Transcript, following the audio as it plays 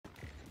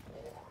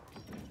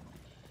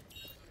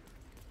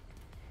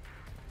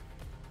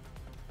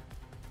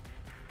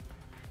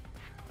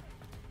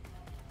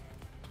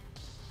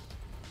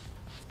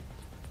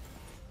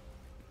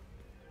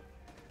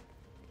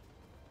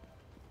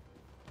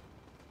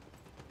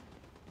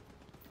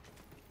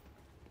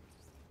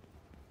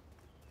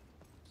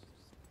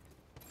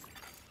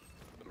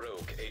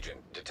agent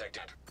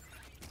detected.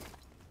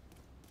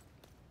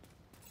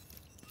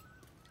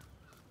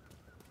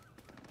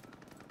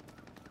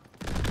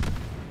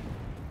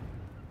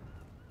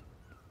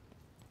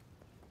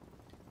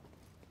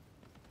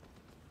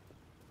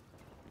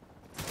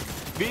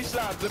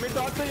 V-Slabs, let me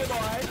talk to you, boy.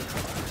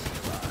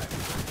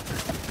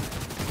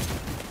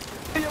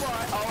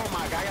 Oh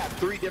my god, I got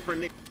 3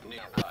 different niggas.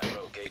 Nearby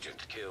rogue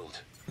agent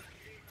killed.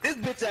 This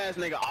bitch ass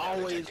nigga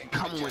always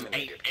come when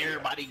ain't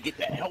everybody get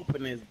the help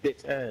in his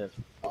bitch ass.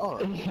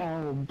 Oh,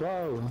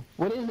 bro.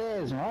 What is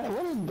this, man?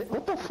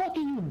 What the fuck are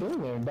you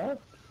doing, bro?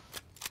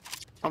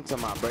 I'm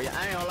talking about, bro. I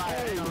ain't gonna lie.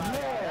 Hey,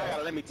 I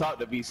gotta let me talk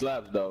to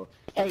V-Slabs though.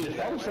 Hey,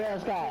 those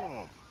fellas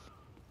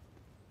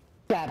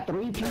got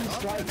 3-piece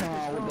strike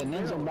on with the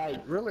ninja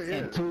bite Really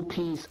and is.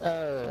 2-piece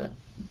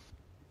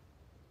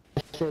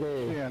shit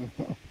is. Yeah.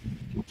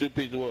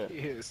 2-piece what?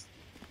 Yes.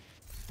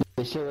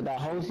 The shit with that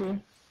holster.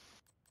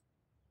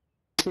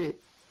 Shit.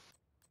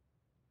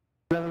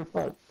 Whatever the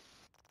fuck.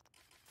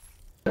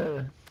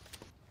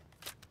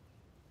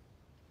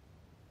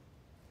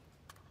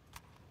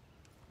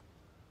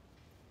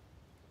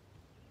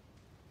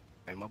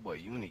 Hey, my boy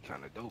Uni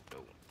kind of dope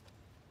though.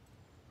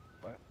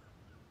 What?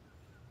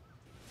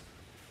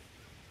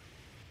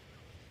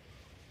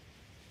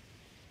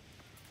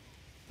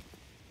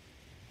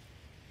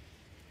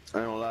 I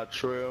ain't gonna lie,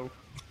 Trail.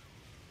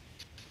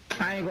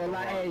 I ain't gonna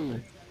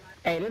lie,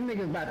 hey, them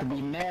niggas about to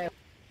be mad.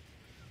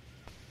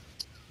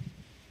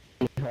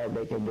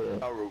 Heartbreaking bill.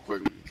 Oh, real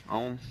quick.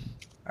 I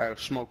gotta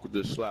smoke with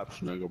this slaps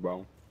nigga,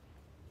 bro.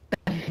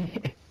 Look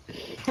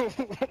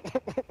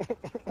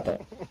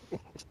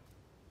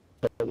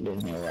at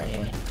this nigga right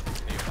here.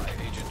 Nearby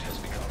agent has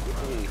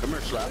become Come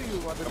here, Slap. Come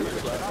here,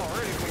 Slap.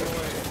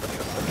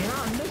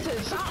 Nah, nigga,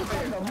 something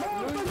from the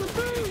motherfucker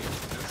thing.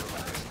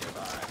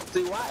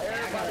 See why I gotta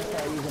everybody?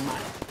 start using my.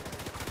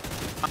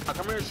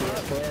 Come here,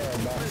 Slap. Yeah,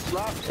 bro.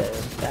 Slap.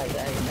 I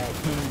ain't that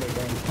king that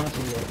ain't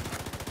punching yet.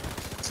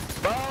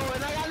 Bro,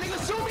 and I got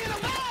niggas shoot me in the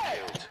back.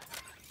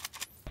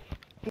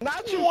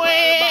 Not you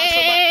crying about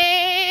somebody.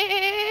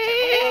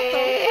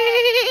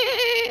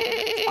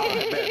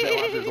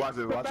 Alright, watch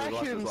this. Back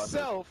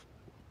himself.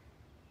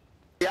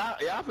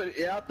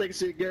 Yeah, I think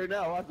shit Gary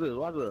now. Watch this.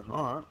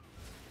 Alright.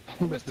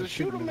 Mr.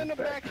 Shoot him in the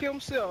back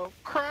himself,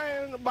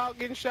 crying about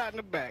getting shot in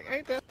the back.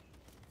 Ain't that?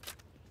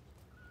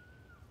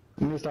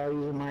 Let me start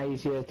using my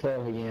ECS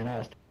 12 again.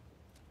 That's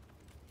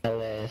the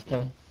last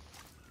time.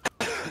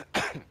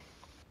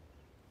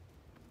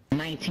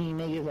 19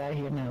 niggas out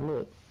here now,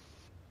 look.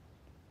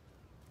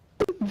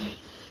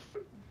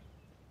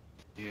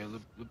 Yeah,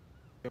 look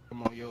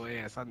I'm on your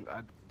ass. I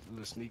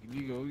little sneaky.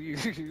 You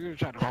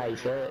try to How you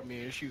say it?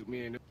 me and shoot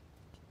me in the.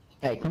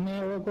 Hey, come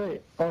here real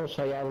quick. I'll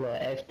show y'all a little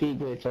XP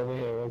glitch over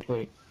here real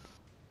quick.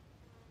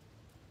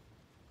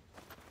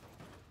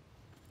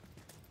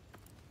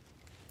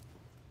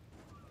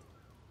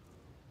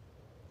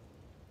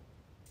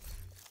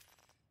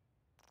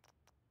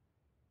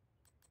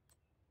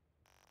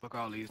 Fuck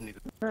all these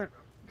niggas.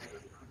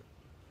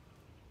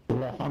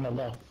 Left, on the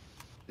left.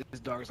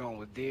 This dark zone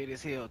was dead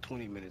as hell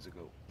 20 minutes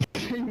ago.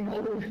 Hey,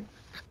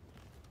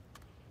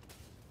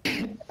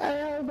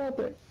 how about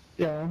that?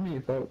 Yeah, I'm here,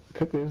 folks.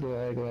 Cook this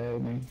leg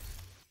at me.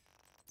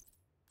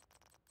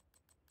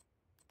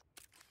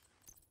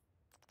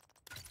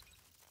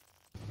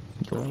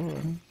 Go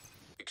ahead.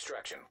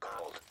 extraction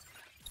called.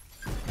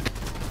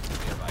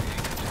 Nearby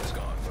agent has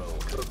gone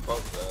rogue.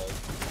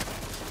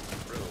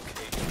 Rogue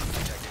agent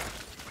detected.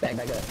 Back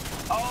up.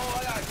 Oh,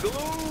 I got glue.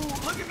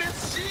 Look at this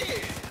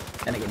shit.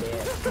 That nigga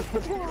dead.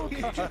 Rogue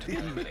agent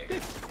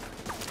eliminated.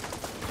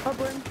 I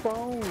bring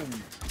foam.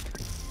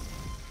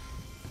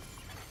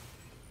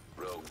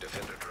 Rogue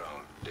defender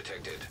drone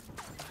detected.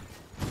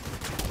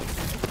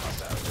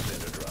 Hostile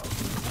defender drone.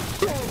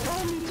 Yo,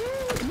 homie,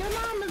 dude, your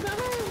mom is at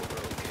home.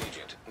 Rogue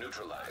agent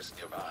neutralized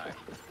nearby.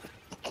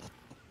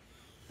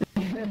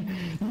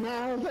 Know what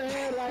I'm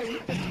saying? Like,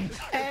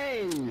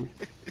 hey.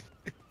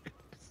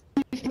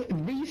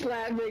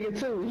 B-slap nigga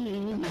too. He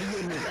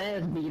getting his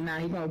ass beat now.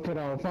 He gonna put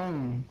on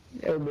phone.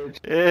 Yo, bitch.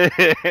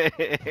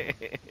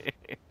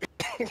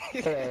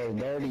 Hell,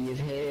 dirty as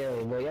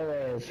hell, boy.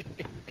 Your ass.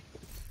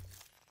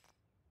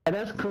 Hey,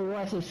 that's cool.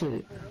 Watch this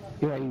shit.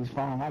 You gotta use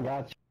phone. I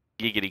got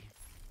you. Giggity.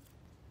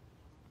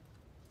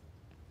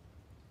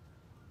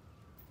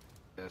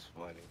 That's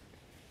funny.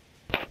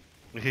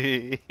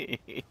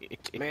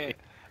 Man,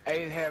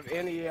 hey, have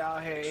any of y'all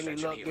had any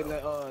luck getting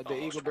the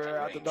Eagle Bear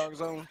out the dark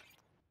zone?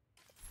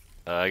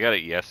 I got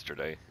it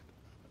yesterday.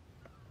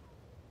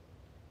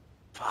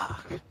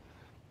 Fuck.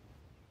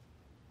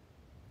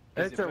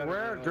 It's a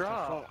rare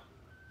drop.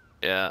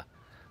 Yeah.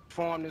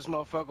 Farm this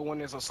motherfucker when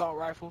there's assault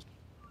rifles.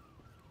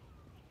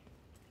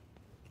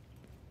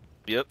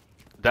 Yep.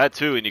 That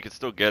too, and you can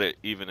still get it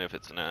even if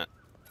it's not,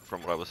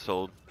 from what I was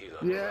told.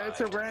 Yeah,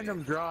 it's a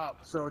random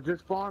drop, so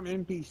just farm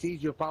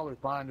NPCs, you'll probably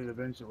find it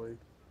eventually.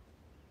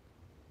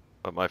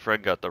 But my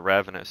friend got the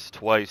Ravenous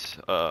twice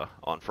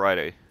on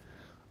Friday.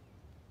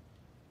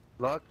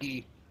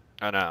 Lucky.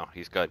 I know,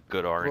 he's got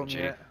good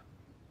RNG.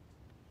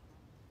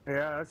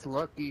 Yeah, that's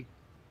lucky.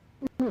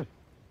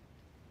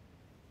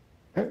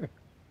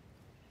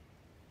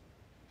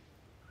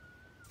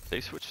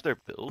 They switched their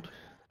build.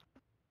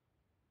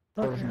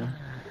 Personally.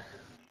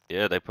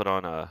 Yeah, they put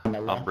on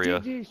Umbria.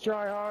 GG's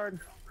try hard.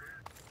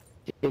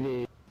 It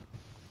is.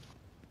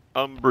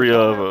 Umbria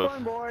Have of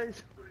fun,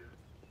 boys.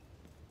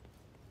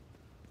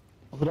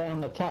 Put that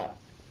on the top.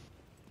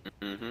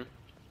 Mm-hmm.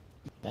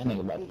 That nigga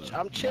about to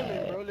I'm chilling,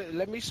 mad. bro.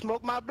 Let me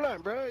smoke my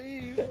blunt, bro.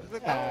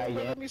 Yeah.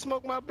 Let me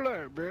smoke my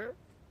blunt, bro.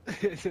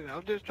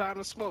 I'm just trying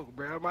to smoke,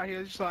 bro. I'm out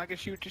here so I can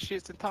shoot the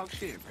shits and talk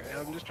shit, bro.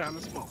 I'm just trying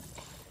to smoke.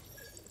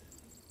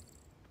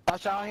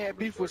 Thought y'all had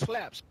beef with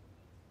slaps.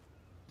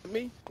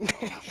 Me?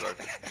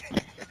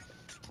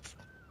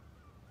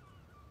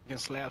 Can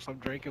slaps, I'm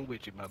drinking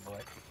with you, my boy.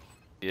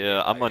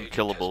 Yeah, I'm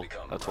unkillable.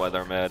 That's why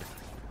they're mad.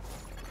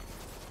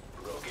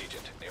 Rogue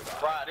agent nearby.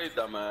 Fry this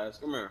dumbass.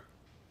 Come here.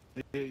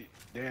 Hey,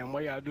 damn,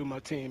 why y'all do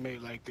my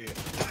teammate like that?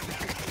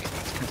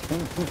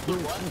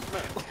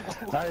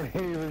 I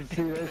didn't even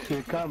see that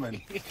shit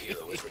coming.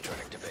 Helo is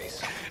returning to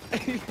base.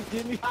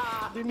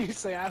 didn't he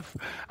say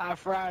I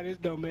fried this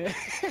dumb man?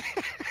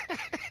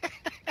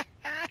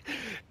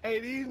 Hey,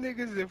 these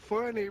niggas are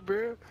funny,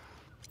 bro.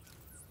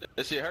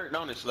 That shit hurt,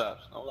 don't it,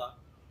 Slaps? Don't lie.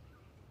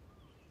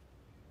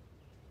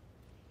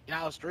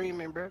 Y'all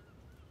streaming, bro.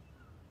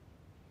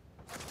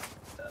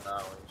 Yeah,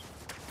 nah,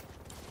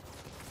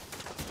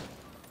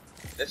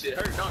 that shit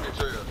hurt, don't it,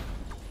 Trill?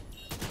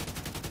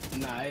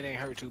 Nah, it ain't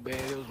hurt too bad.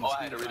 It was Oh,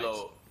 I had to mosquito bites.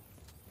 reload.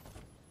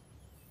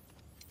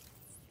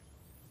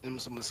 Them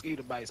some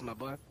mosquito bites, my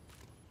boy.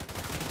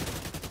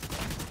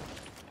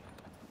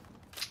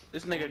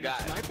 This nigga got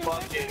Sniper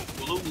fucking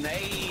blue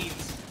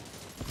nades.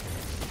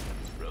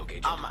 Rogue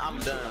agent. I'm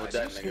done with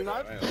that nigga.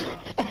 Bro.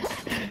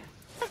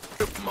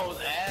 The most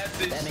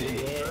acid That nigga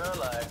shit, dead. bro.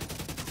 Like,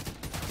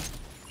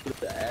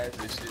 the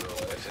acid shit.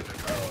 Rogue defender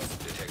drone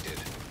detected.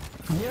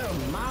 Your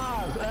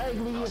mom's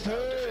ugly as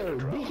hell.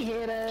 Big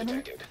head ass.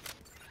 Detected.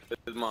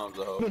 His mom's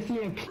a hoe.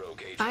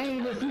 Rogue agent. I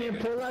ain't even seeing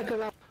pull up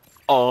cause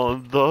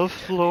On the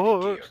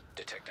floor. Gear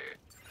detected.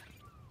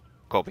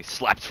 Kobe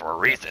slaps for a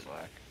reason.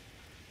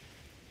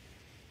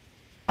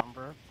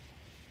 Bro.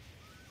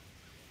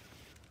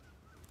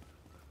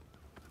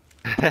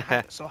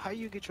 So how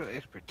you get your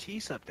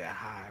expertise up that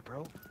high,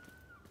 bro?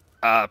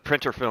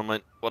 Printer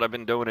filament. What I've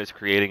been doing is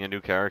creating a new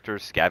character,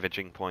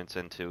 scavenging points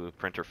into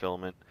printer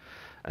filament,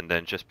 and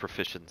then just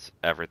proficiency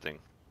everything.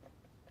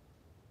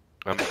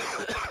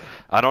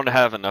 I don't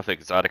have enough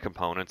exotic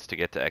components to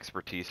get to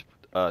expertise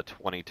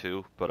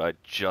 22, but I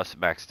just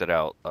maxed it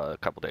out a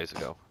couple days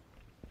ago.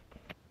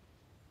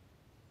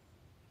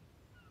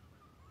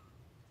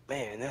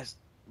 Man, that's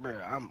bro.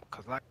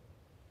 Cause like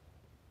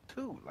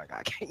too. Like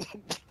I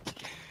can't.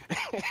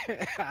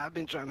 I've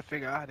been trying to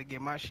figure out how to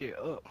get my shit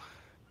up.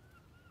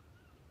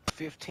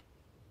 15.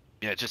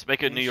 Yeah, just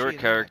make a New York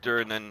Shit, character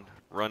and then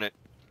run it.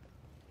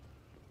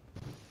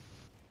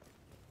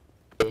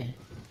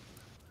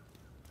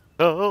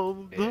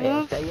 On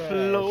the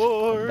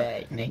floor.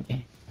 back,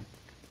 nigga.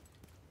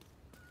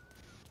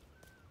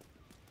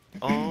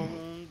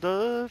 On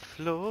the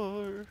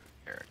floor.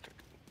 Character.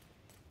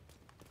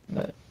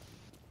 But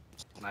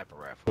Sniper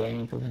rifle. yeah,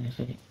 ain't cool in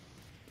shit.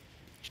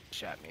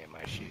 Shot me in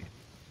my shit.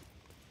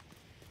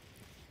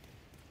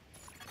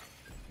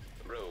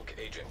 Rogue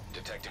agent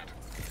detected.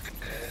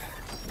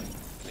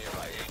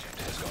 Nearby agent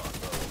has gone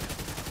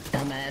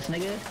rogue. Dumbass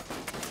nigga.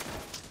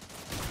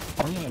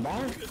 Oh, you ain't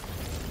bothered?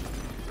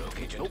 Rogue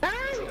agent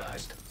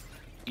neutralized.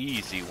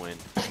 Easy win.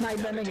 Snipe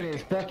that nigga in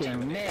his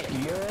fucking neck,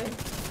 you heard?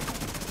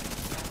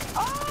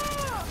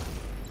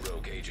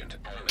 Rogue agent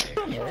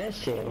eliminated. Yeah, that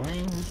shit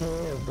lame as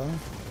hell, bro.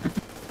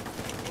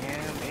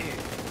 Yeah, man.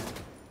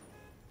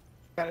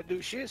 Gotta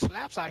do shit.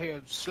 Slaps out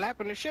here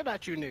slapping the shit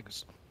out you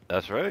niggas.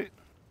 That's right.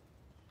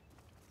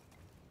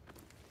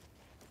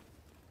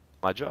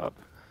 My job.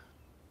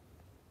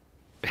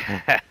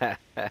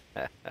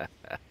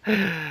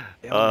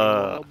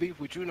 No beef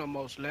with you no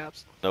more,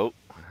 Slaps. Nope.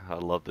 I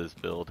love this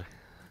build.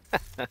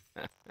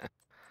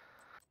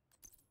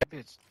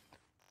 Bitch.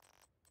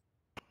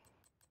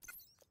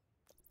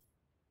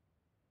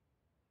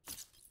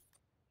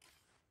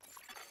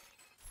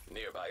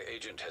 Nearby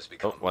agent has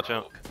become watch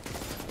out. rogue.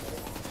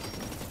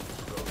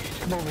 Rogue agent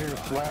Come over here,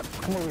 Slap.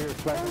 Come over here,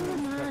 Slap.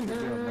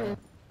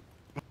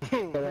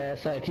 Your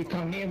ass up. If you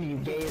come near me, you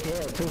gay as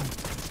hell, too.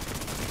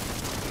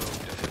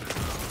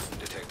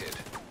 detected.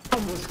 I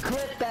almost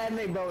clipped that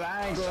nigga, bro.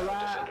 I ain't gonna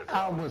lie.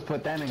 I almost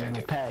put that nigga in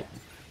the pack.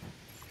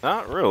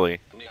 Not really.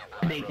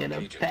 Nigga in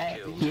the pack.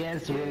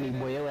 Yes, really,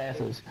 boy. Your ass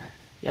was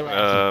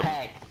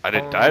packed. I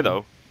didn't die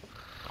though.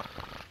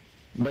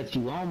 But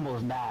you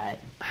almost died.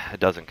 It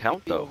doesn't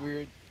count Feel though.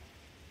 weird.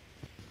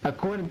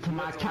 According to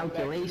my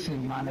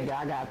calculations, my nigga,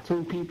 I got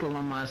 2 people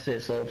on my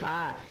set. So if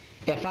I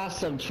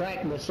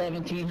subtract the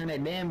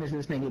 1,700 damage,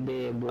 this nigga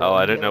dead, bro. Oh,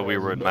 I didn't know we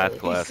were in math He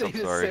class. said I'm the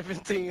sorry.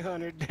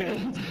 1,700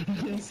 damage.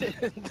 He said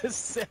the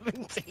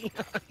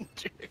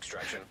 1,700.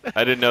 Extraction.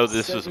 I didn't know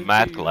this was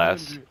math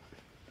class. 1,700.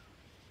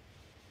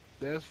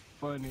 That's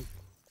funny.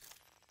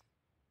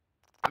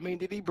 I mean,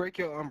 did he break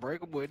your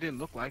unbreakable? It didn't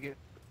look like it.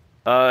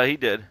 He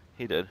did.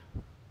 He did.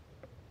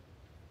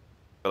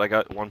 But I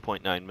got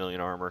 1.9 million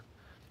armor.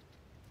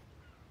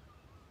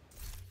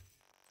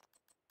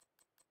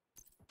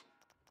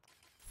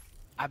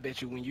 I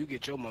bet you when you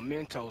get your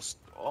mementos,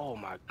 oh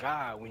my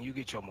god, when you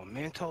get your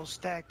memento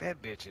stack,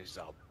 that bitch is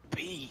a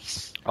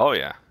beast. Oh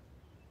yeah.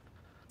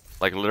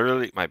 Like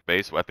literally, my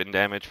base weapon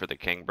damage for the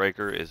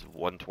Kingbreaker is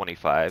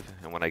 125,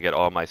 and when I get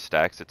all my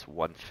stacks, it's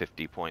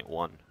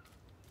 150.1.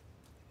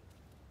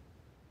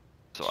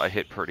 So I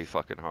hit pretty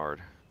fucking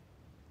hard.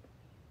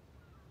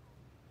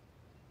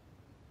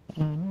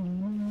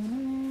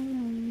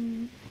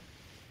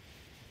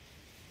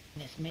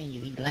 This man, you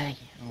be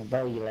lagging. Oh,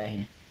 bro, you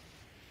lagging.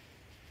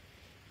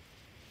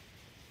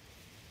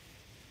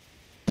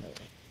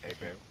 Hey,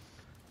 babe.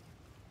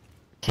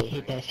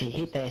 Hit that shit,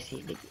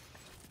 nigga.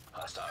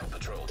 Hostile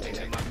patrol Take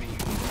detected. my meat.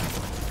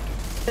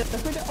 Glued.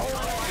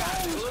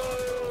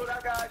 I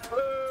got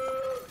glued.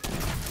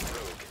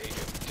 Rogue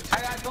agent detected.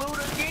 I got glued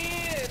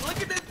again. Look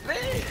at this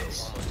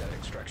bitch. Almost at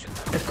extraction.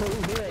 It's cool,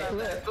 he's dead,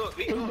 look. Look,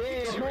 he He's cooked.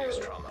 dead, Serious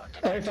bro. trauma.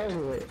 Oh, it's over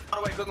with. All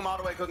the way, cook him all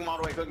the way, cook him all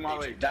the way, cook him all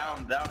the way.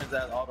 Down his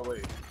ass all the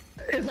way.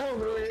 It's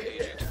over with.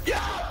 Agent.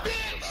 Yeah,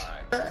 bitch.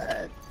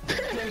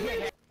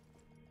 Survive.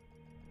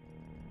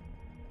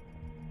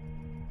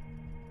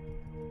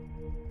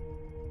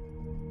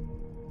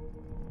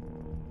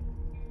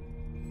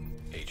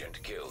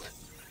 Agent killed.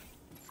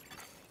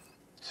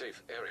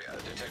 Safe area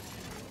detected.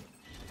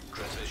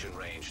 Transmission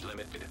range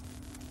limited.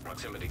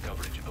 Proximity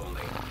coverage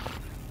only.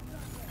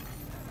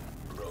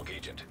 Rogue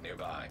agent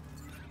nearby.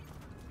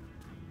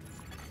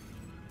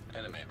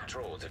 Enemy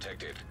patrol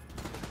detected.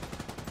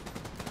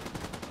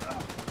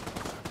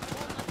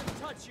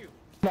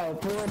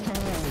 About 4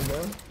 times,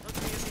 bro.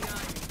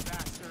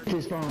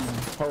 Just phone,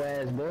 whole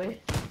ass boy.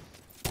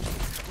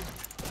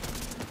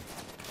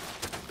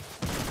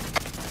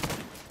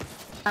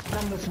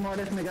 I'm the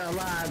smartest nigga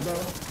alive, bro.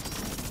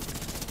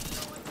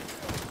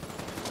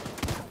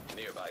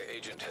 Nearby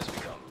agent has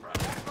become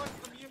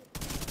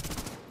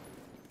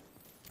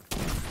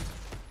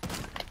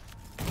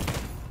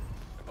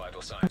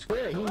vital signs.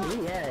 Yeah,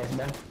 he ass,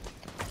 bro.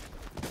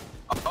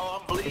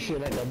 Oh, I'm This shit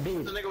bleeding. like a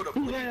bitch. This nigga with a He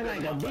bleed ran like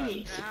in a my back.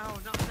 bitch.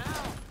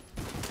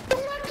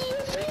 Lucky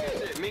as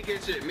shit. Me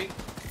get shit. Me.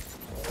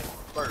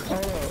 First.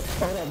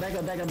 Hold up, back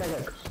up. I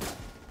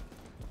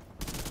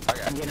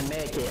got I'm getting a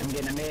med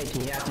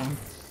kit, got some.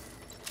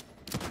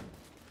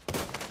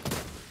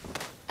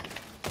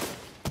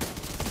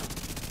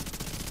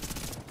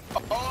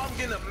 Oh, I'm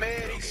getting a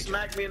man. He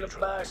smacked me in the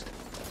back.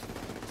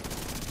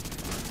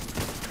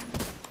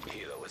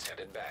 Hilo is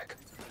headed back.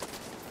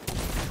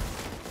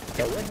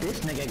 Yo, what this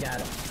nigga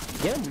got?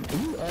 Yo,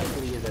 you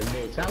ugly as a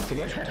bitch. I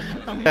swear.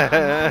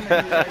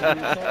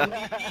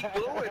 He keep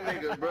gluing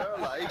niggas, bro.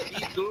 Like, he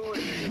keep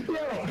gluing niggas. Yo,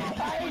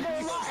 I ain't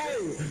gonna lie.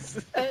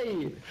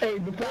 Hey,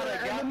 before that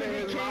Got other me in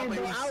nigga his came, mouth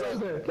bro, and I he was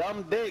sucked a dumb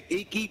dick.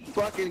 He keep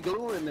fucking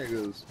gluing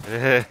niggas.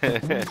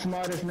 the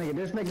smartest nigga.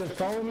 This nigga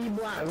phony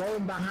block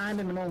rolling behind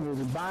him and was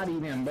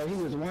bodying him, bro. He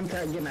was one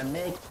time getting a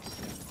neck.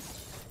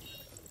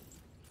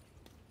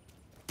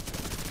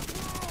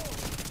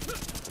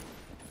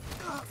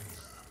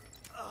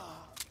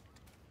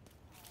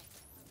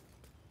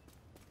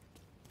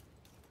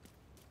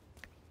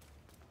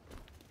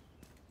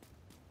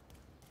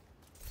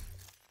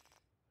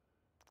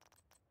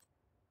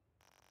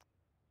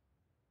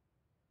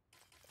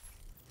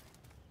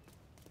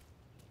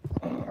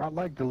 I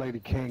like the Lady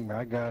King, man.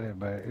 I got it,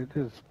 but it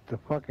just the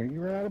fucking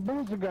you ran out of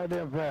bullets so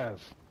goddamn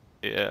fast.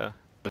 Yeah.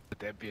 But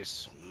that bitch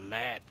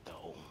smack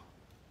though.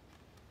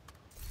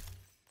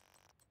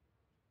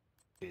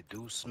 It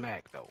do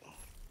smack though.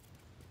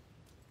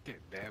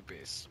 That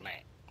bitch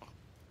smack.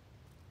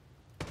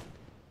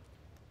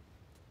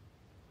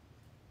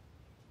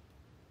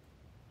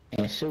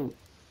 And shoot.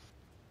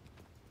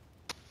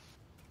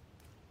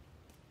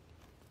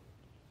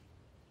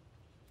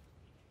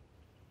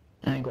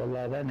 I ain't gonna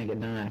lie, that nigga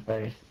dying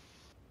first.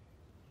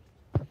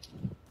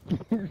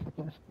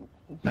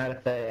 Matter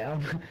of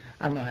fact,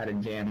 I know how to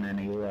jam that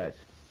nigga watch.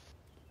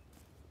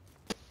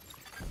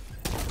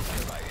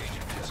 Nearby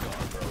agent has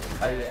gone rogue.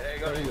 Hey, there you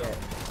go. There you go.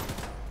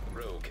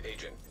 Rogue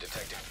agent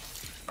detected.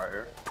 Right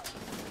here.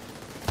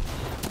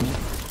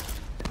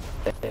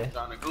 Yeah.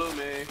 Trying to glue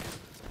me.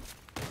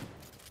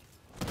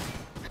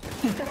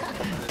 You ain't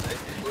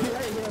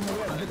getting the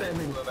work, get that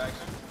nigga. Glove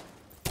action.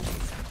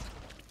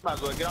 Might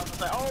as well get off and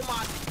say, oh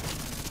my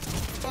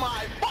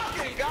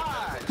fucking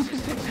god!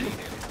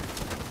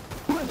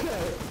 What's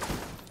that?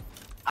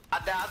 I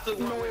died. I took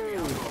one with me. I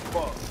don't give a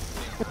fuck.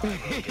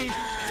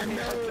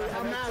 No,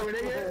 I'm out,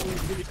 nigga.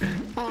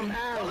 I'm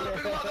out.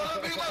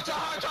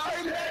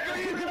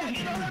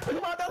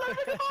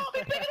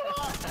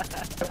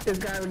 It's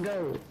gotta go.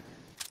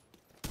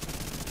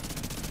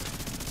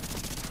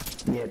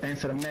 Yeah,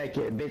 thanks for the med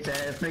kit, bitch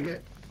ass nigga.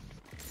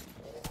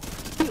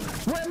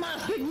 Where my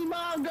sticky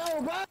ball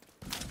go, bro?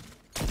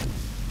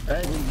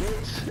 Ugly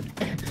bitch.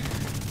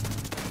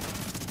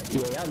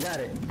 Yeah, y'all got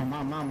it. On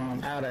my mama,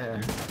 I'm out of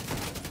here.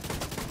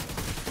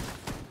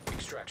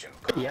 Extraction.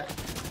 Yeah.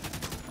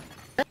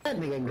 That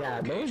nigga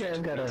got, bro. His ass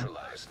got a...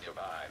 Neutralized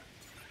nearby.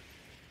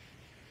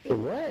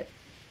 What?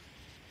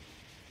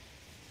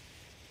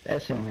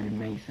 That shit don't even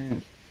make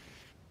sense.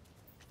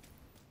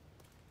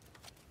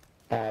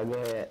 Alright, go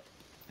ahead.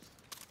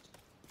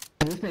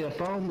 This nigga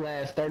phone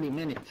lasts 30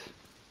 minutes.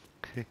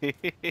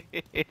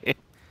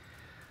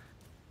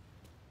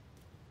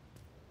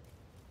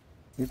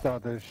 You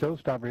thought the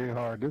showstopper hit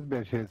hard. This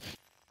bitch hits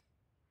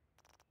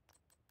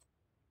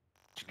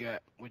What you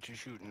got? What you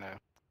shooting now?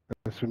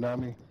 the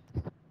tsunami.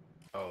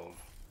 Oh.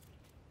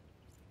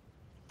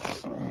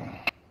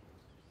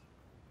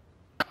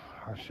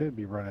 I should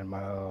be running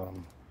my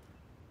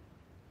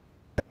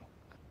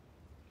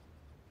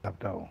up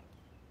though.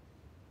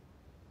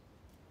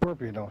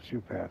 Scorpion don't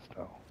shoot fast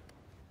though.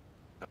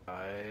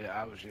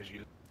 I was just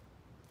using.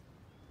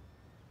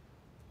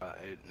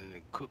 And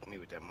it cooked me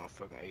with that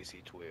motherfucking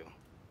AC-12.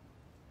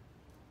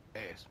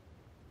 Ass.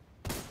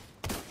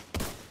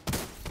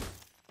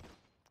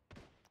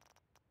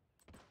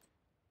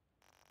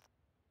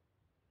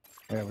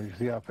 Yeah, but you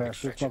see how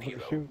fast this Extraction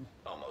motherfucker helo. shooting?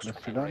 Almost That's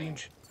within tsunami.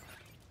 range.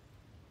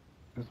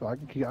 This I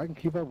can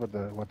keep up with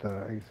the AC.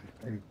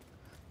 How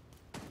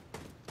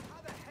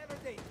the hell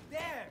are they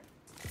there?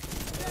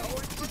 They're on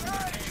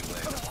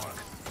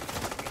me!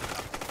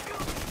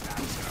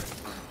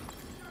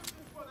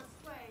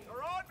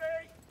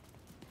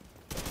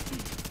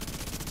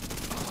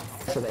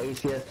 So the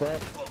ACS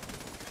set.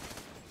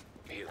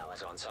 Helo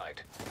is on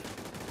site.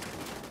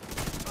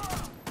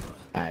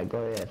 Alright, go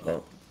ahead,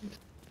 folks.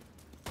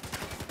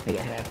 They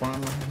got half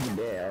armor. You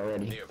dead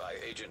already. Nearby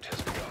agent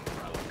has become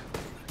rogue.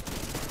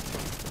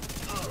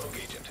 Rogue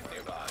agent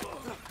nearby.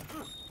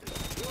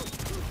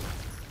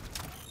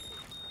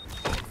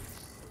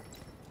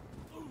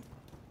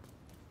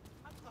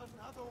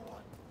 Another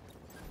one.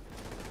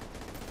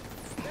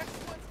 Next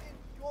one's in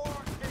your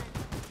hand.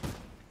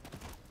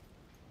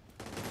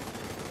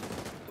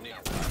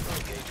 Nearby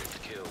rogue agent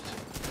killed.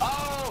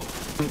 Oh!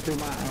 Me through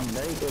my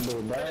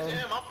unbreakable, bro. Finishing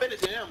him. I'm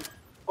finishing him.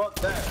 Fuck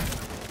that.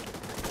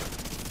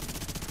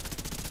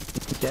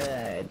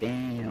 God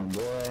damn,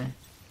 boy.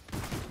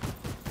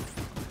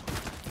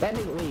 That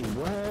nigga, wait,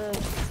 what?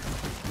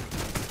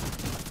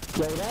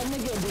 Yo, that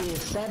nigga did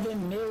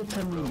 7 mil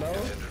to me, bro.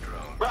 Defender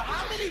drone. Bro,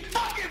 how many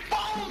fucking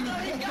phones do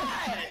he got?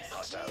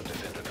 Hostile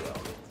defender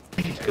drone.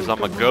 Because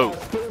I'm a goat.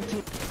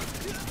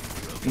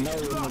 No,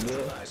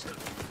 nigga.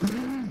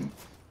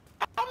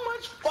 How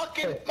much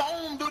fucking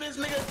phone do this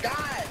nigga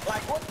got?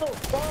 Like, what the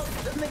fuck?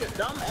 This nigga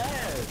dumb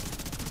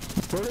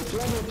ass. Bro, this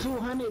level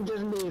 200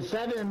 just did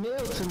 7 mil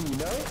to me,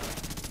 bro.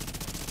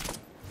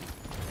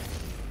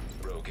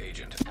 Rogue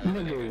agent Nigga,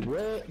 eliminated.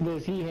 what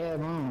does he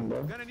have on,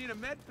 bro? Gonna need a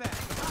med pack.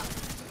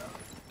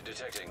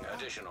 Detecting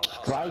additional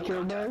hostile Striker, bro?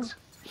 contacts.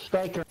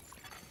 Striker.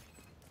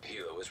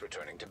 Helo is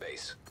returning to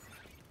base.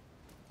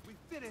 We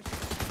finished.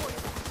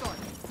 Start.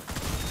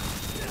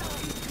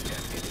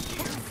 Detonated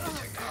gear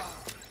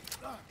detected.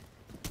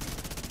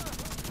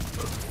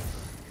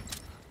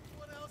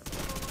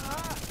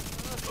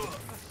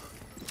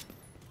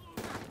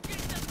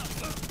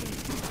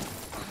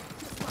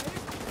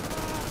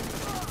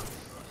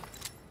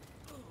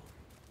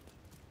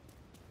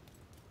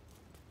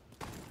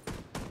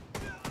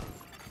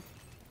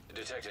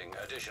 Detecting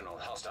additional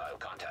hostile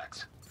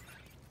contacts.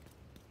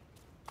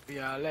 Where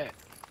y'all at?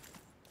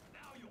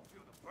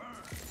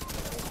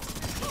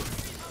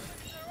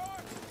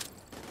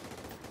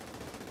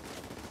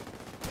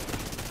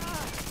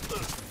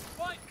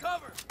 Find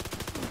cover.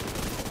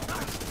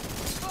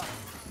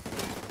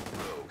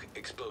 Rogue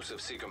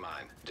explosive seeker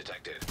mine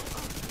detected.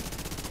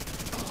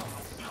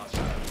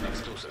 Hostile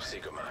explosive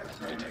seeker mine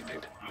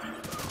detected.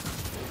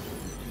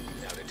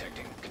 Now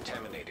detecting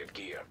contaminated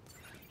gear.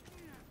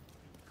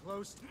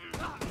 Close.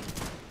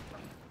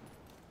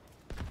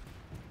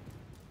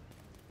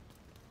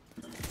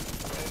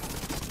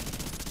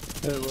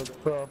 Hey, what's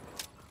up?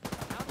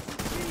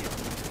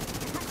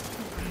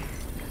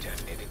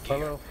 Contaminated gear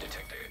Hello?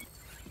 detected.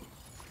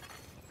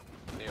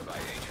 Nearby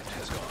agent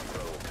has gone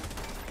rogue.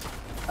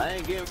 I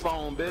ain't getting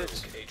phone,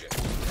 bitch. Rogue agent.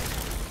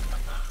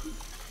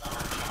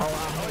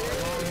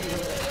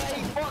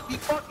 Hey,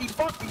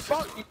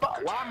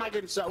 fuck. Why am I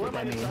getting shot? Where am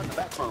I getting shot in the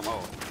back from?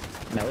 Oh.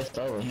 No, it's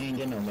over. He ain't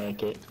getting no med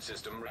kit.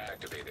 System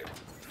reactivated.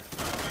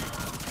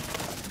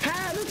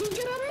 How does he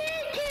get a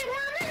med kit,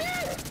 my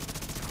nigga?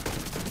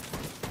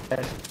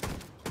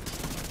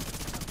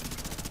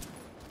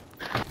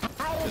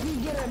 How does he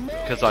get a med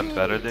kit? Because I'm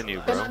better than you,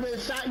 And bro. I've been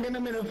shotgun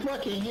him in the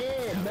fucking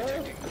head,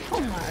 bro. Oh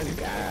my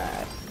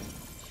god.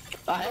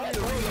 I had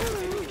to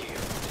reload. Gear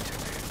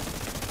detected.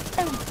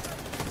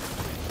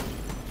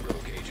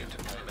 Rogue agent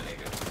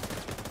eliminated.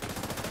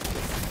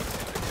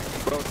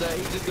 Bro, say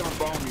he's just gonna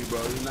bomb you,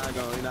 bro. He's not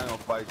gonna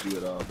fight you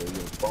at all, bro. He's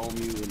gonna bomb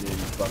you and then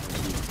fucking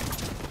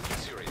shoot.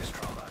 Serious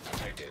trauma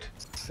detected.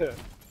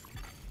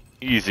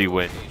 Easy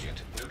win.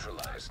 Agent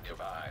neutralized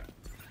nearby.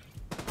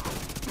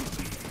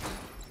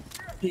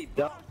 He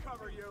done.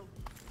 Cover you.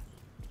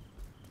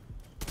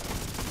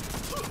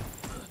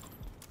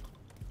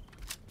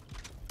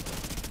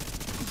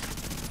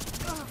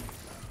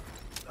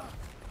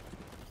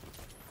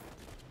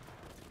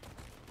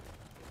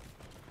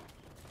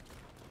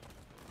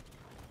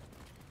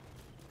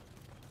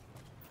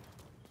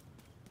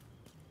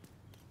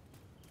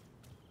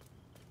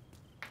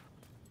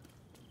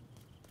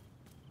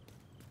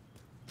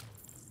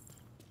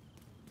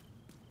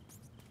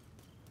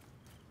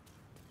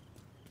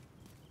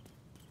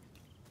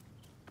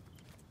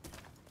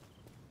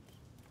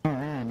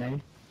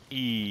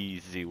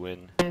 Easy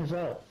win. Hands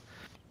up.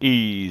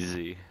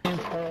 Easy.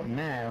 Hands up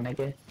now,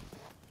 nigga.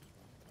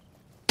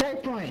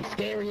 Checkpoint,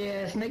 scary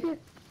ass nigga.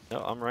 No,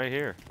 I'm right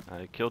here.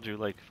 I killed you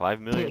like 5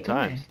 million Yeah, come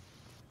times. here.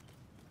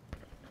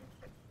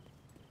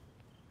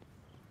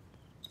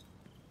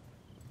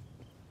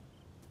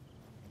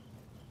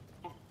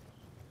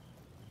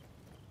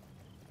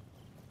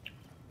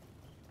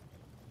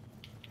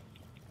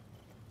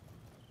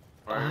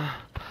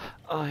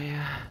 Oh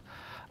yeah.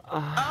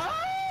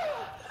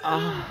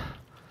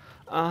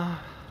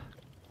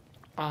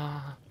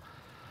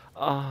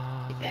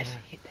 Hit that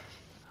shit.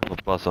 I'm a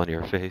buzz on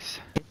your face.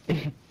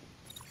 Nearby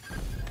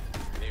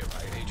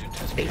agent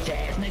has been Bitch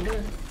ass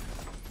nigga.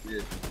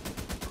 Yeah.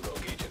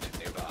 rogue agent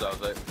nearby. So I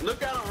was like,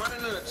 look at him running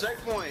to the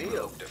checkpoint here.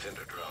 Rogue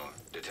defender drone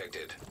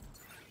detected.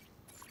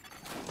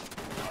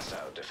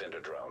 Hostile defender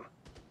drone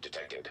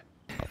detected.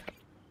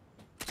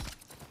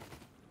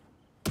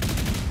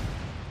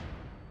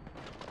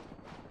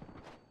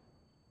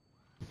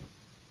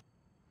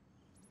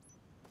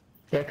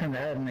 Here come the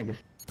other niggas.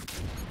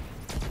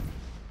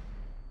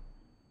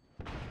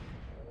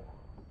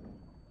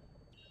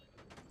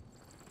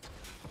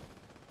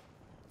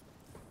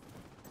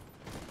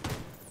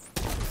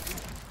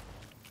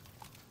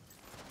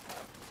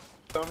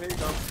 So here you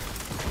go.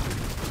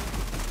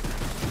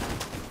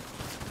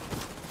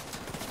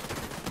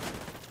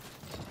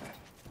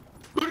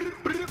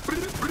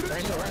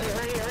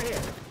 Right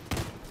here.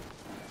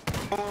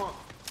 Come on.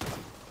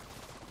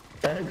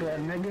 That's good,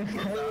 nigga.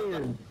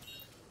 Hey.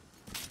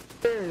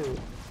 Hey.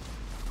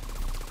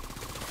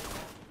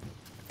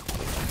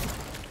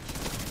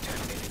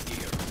 Contaminated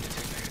gear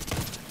detected.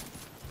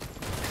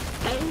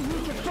 Hey,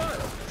 what the fuck?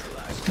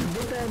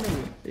 Get that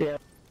nigga. Yeah.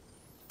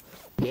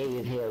 Gay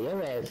as hell.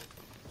 Your ass.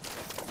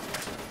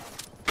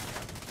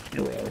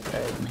 Your ass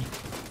hurt me.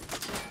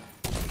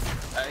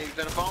 Hey, he's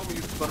gonna bomb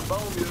you. Gonna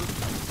bomb you.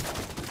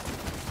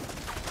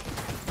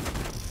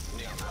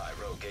 Nearby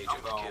rogue agent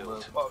I'm gone, man.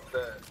 killed. Fuck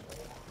that.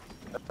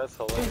 That's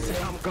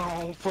hilarious. I'm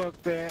gone.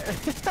 Fuck that.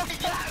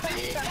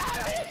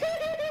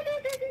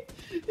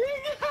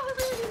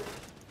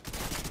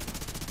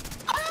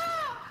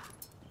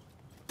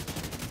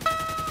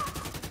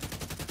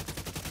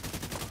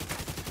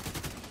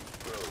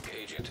 Rogue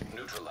agent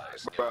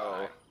neutralized.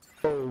 Bro.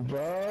 Oh,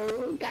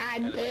 bro. God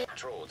Enemy damn.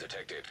 patrol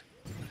detected.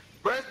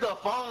 Press the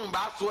phone, but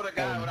I swear to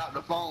God, without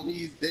the phone,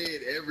 he's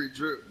dead every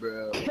trip,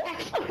 bro.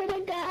 I swear to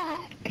God.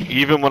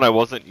 Even when I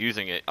wasn't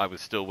using it, I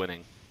was still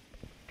winning.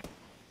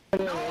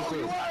 No,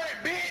 you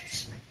weren't,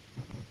 bitch!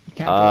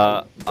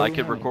 I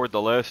could record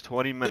the last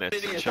 20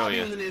 minutes and show Stop you.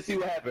 using this, see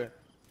what happened.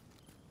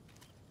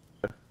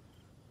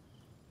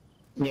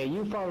 Yeah,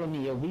 you follow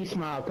me, yo. Be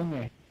smile. Come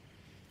here.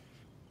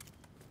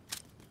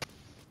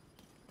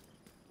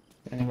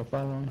 I ain't gonna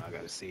follow him. I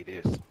gotta see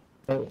this.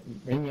 Oh,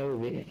 bring your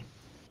over.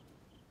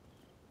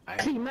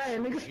 See,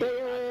 man, nigga, stay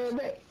your ass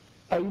back.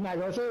 Oh, you not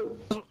gonna shoot?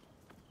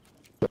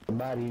 The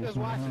body is Just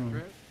watch it,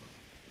 bro.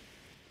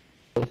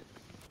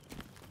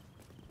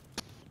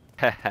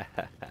 I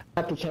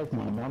have to check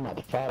my I'm about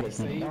to follow this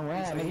Say nigga. Don't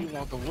run, he nigga.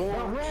 want the war.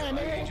 Don't run,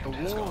 nigga. The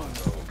Has war. gone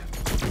rogue.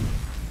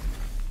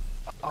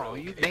 Oh,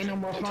 you Ain't no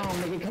more phone,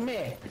 nigga. Come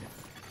here.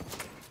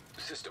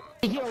 System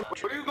Yo,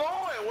 Where you going?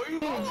 Where you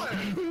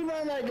going? you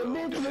run like a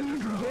bitch when you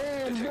jam,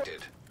 bro.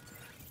 detected.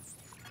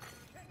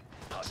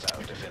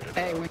 Hostile defender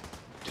Hey, drone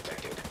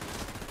detected.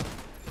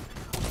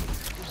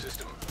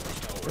 System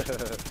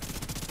restored.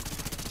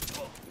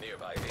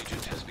 Nearby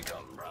agent has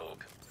become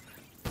rogue.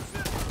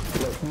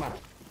 look, come on.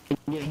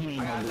 Yeah, he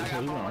ain't gonna do shit.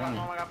 He gonna run.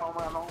 I got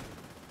phone.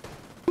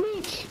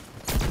 Bitch.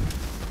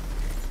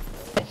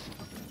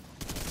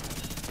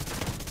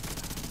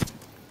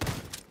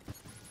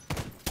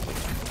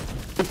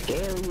 It's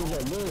scary as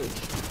a bitch.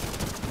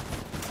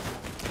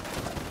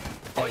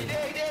 Oh, he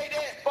dead,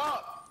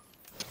 fuck!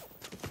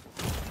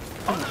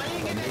 Oh, no, he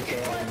ain't get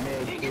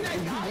that, he get that.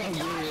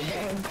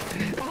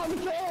 I'm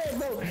saying,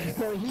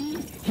 bro,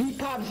 he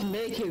pops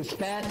make as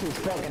fast as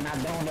fuck, and I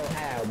don't know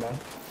how, bro.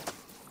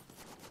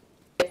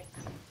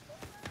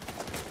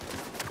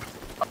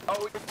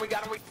 Oh, we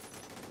got him.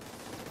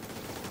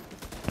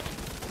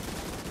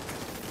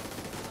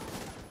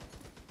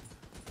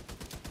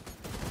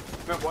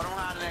 Remember, boy, don't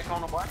hide in that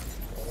corner, boy.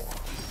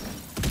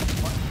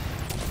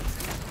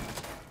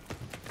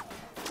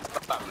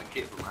 I'm stopping the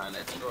kid from behind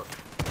that truck.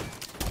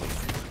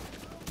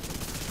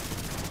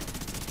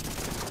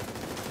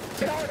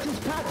 Dark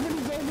just popped when he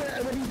gave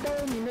it, when he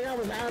told me, nigga, I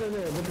was out of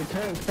there, but the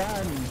turret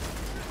fired me.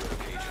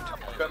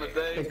 What kind of The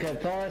day?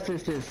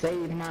 catharsis just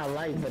saved my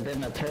life, but then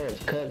the turret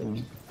cut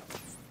me.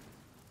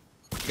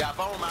 You got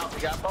foam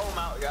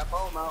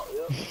out,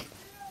 yep.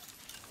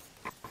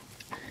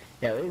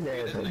 Yo, his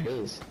ass a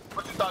bitch.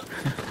 What you thought?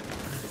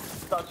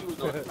 You was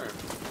doing?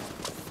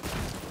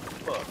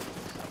 Fuck.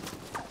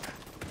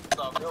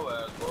 Stop your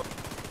ass, boy.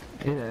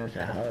 His ass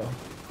a hoe.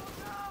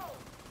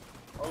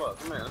 Hold up,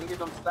 come here. Let me get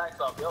them stacks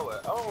off your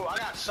ass. Oh, I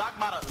got shocked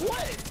by the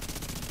what?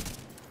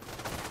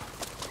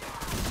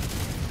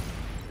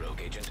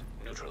 Rogue agent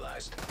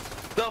neutralized.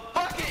 The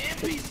fucking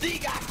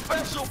NPC got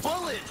special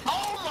bullets.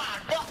 Oh my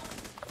god.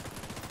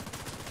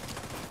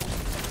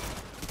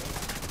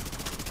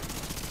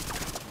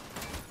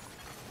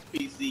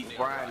 AC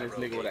frying this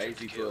nigga with an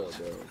AC 12,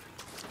 bro.